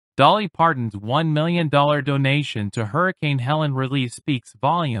Dolly Parton's $1 million donation to Hurricane Helene relief speaks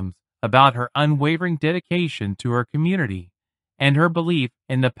volumes about her unwavering dedication to her community and her belief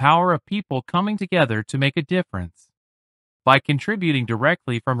in the power of people coming together to make a difference. By contributing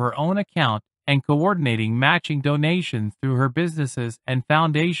directly from her own account and coordinating matching donations through her businesses and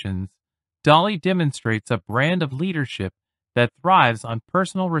foundations, Dolly demonstrates a brand of leadership that thrives on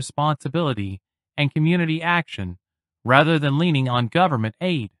personal responsibility and community action rather than leaning on government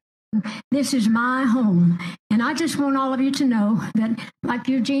aid. This is my home, and I just want all of you to know that, like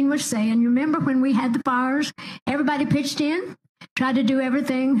Eugene was saying, you remember when we had the fires, everybody pitched in, tried to do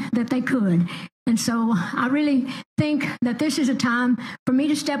everything that they could. And so I really think that this is a time for me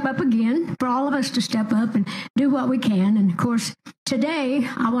to step up again, for all of us to step up and do what we can. And of course, today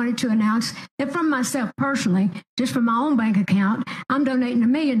I wanted to announce that from myself personally, just from my own bank account, I'm donating $1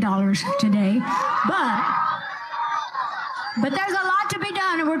 million today. But there's a lot to be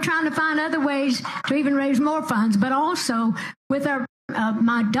done, and we're trying to find other ways to even raise more funds, but also with our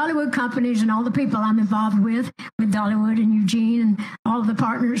my Dollywood companies and all the people I'm involved with Dollywood and Eugene and all of the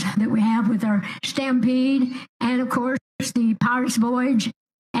partners that we have with our Stampede, and of course the Pirates Voyage,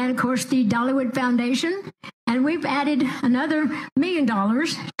 and of course the Dollywood Foundation. And we've added another $1 million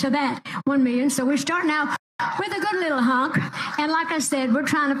to that 1 million. So we're starting out with a good little hunk. And like I said, we're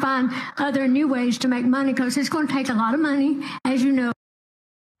trying to find other new ways to make money because it's going to take a lot of money, as you know.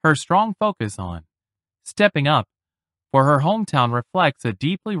 Her strong focus on stepping up for her hometown reflects a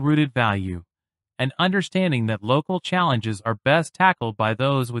deeply rooted value, an understanding that local challenges are best tackled by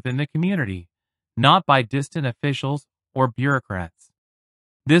those within the community, not by distant officials or bureaucrats.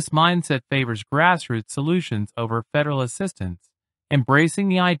 This mindset favors grassroots solutions over federal assistance, embracing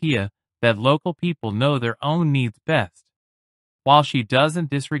the idea that local people know their own needs best. While she doesn't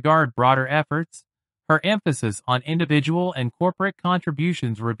disregard broader efforts, her emphasis on individual and corporate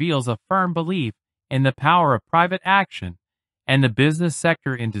contributions reveals a firm belief in the power of private action and the business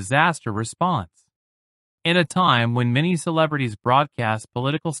sector in disaster response. In a time when many celebrities broadcast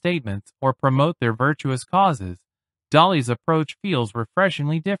political statements or promote their virtuous causes, Dolly's approach feels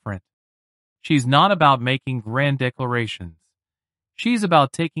refreshingly different. She's not about making grand declarations. She's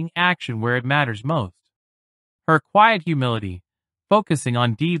about taking action where it matters most. Her quiet humility, focusing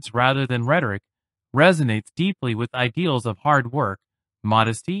on deeds rather than rhetoric, resonates deeply with ideals of hard work,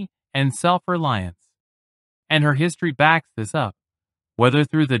 modesty, and self-reliance. And her history backs this up, whether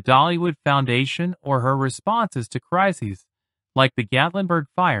through the Dollywood Foundation or her responses to crises like the Gatlinburg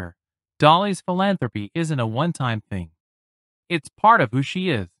fire. Dolly's philanthropy isn't a one-time thing. It's part of who she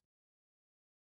is.